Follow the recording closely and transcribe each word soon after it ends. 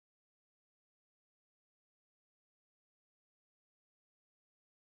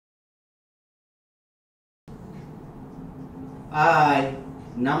Hi,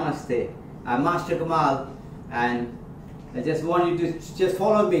 Namaste. I'm Master Kamal, and I just want you to just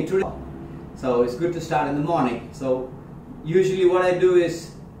follow me today. So it's good to start in the morning. So usually what I do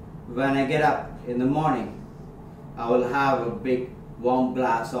is when I get up in the morning, I will have a big warm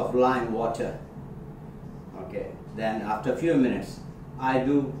glass of lime water. Okay. Then after a few minutes, I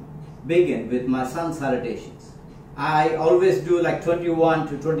do begin with my Sun Salutations. I always do like 21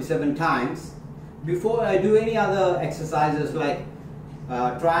 to 27 times before I do any other exercises like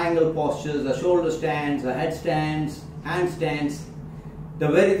triangle postures, or shoulder stands, or headstands, handstands. The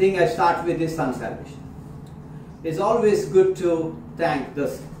very thing I start with is Sun Salutation. It's always good to thank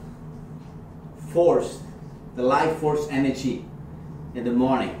the force, the life force energy in the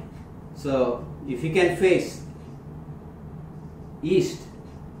morning. So if you can face east,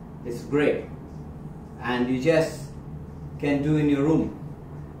 it's great, and you just can do in your room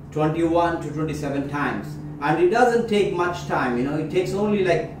 21 to 27 times, and it doesn't take much time, it takes only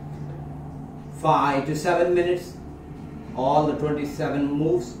like 5 to 7 minutes, all the 27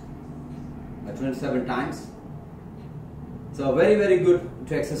 moves, 27 times. So very good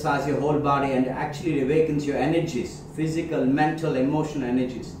to exercise your whole body, and actually awakens your energies, physical, mental, emotional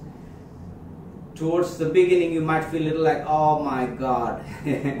energies. Towards the beginning you might feel a little like, oh my God,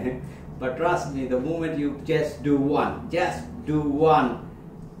 but trust me, the moment you just do one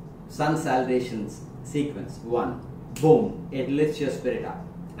Sun Salutations sequence, one, boom, it lifts your spirit up,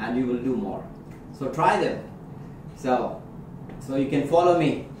 and you will do more. So try them. So you can follow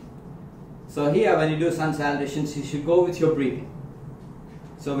me. So here when you do Sun Salutations, you should go with your breathing.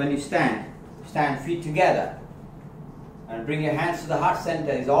 So when you stand feet together and bring your hands to the heart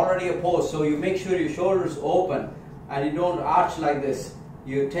center. It's already a pose, so you make sure your shoulders open and you don't arch like this.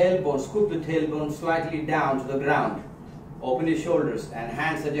 Your tailbone, scoop the tailbone slightly down to the ground. Open your shoulders and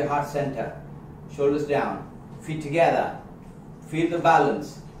hands at your heart center. Shoulders down, feet together. Feel the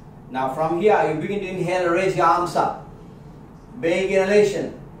balance. Now from here you begin to inhale and raise your arms up. Big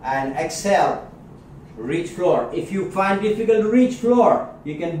inhalation, and exhale, reach floor. If you find difficult to reach floor,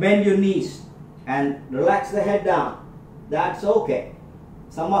 you can bend your knees and relax the head down. That's okay.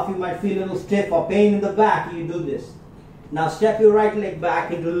 Some of you might feel a little stiff or pain in the back. You do this. Now step your right leg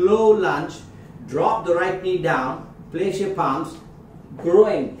back into low lunge. Drop the right knee down. Place your palms.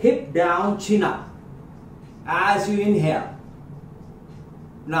 Growing hip down, chin up. As you inhale.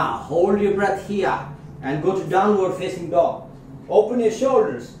 Now hold your breath here and go to downward facing dog. Open your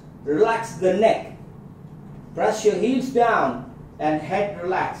shoulders. Relax the neck. Press your heels down and head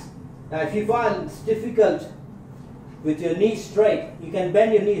relaxed. Now if you find it's difficult with your knees straight, you can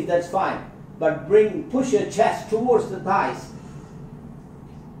bend your knees, that's fine. But push your chest towards the thighs.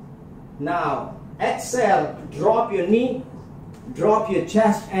 Now exhale, drop your knee, drop your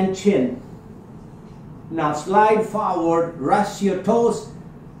chest and chin. Now slide forward, rest your toes,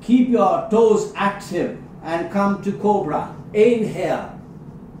 keep your toes active and come to Cobra. Inhale.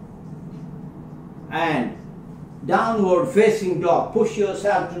 And downward facing dog. Push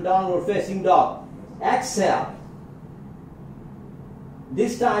yourself to downward facing dog. Exhale.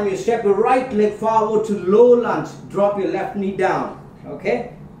 This time you step your right leg forward to low lunge. Drop your left knee down.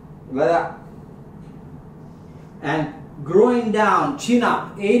 Okay? And growing down, chin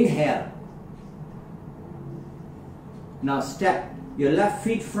up. Inhale. Now step your left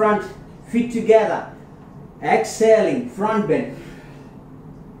feet front, feet together. Exhaling, front bend.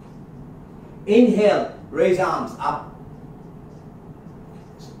 Inhale, raise arms up.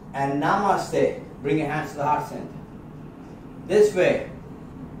 And Namaste. Bring your hands to the heart center. This way.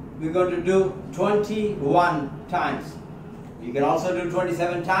 We're going to do 21 times. You can also do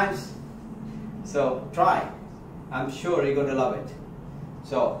 27 times. So try. I'm sure you're going to love it.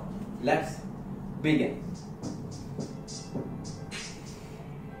 So let's begin.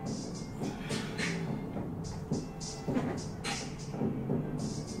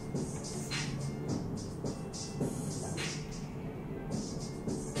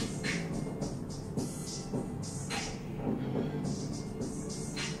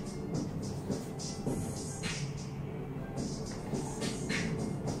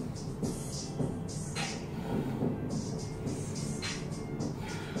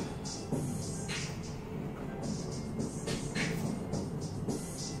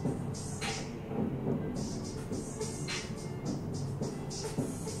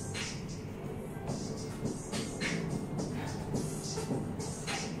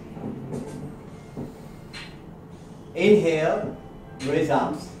 Inhale, raise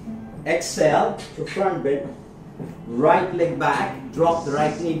arms. Exhale to front bend. Right leg back, drop the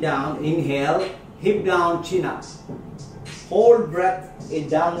right knee down. Inhale, hip down, chin up. Hold breath in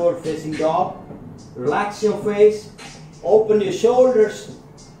downward facing dog. Relax your face. Open your shoulders.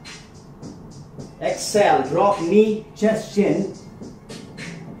 Exhale, drop knee, chest, chin.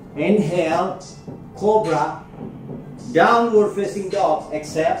 Inhale, cobra. Downward facing dog.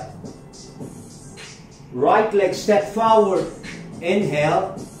 Exhale. Right leg step forward.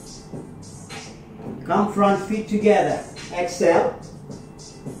 Inhale. Come front feet together. Exhale.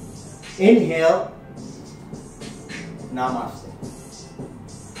 Inhale. Namaste.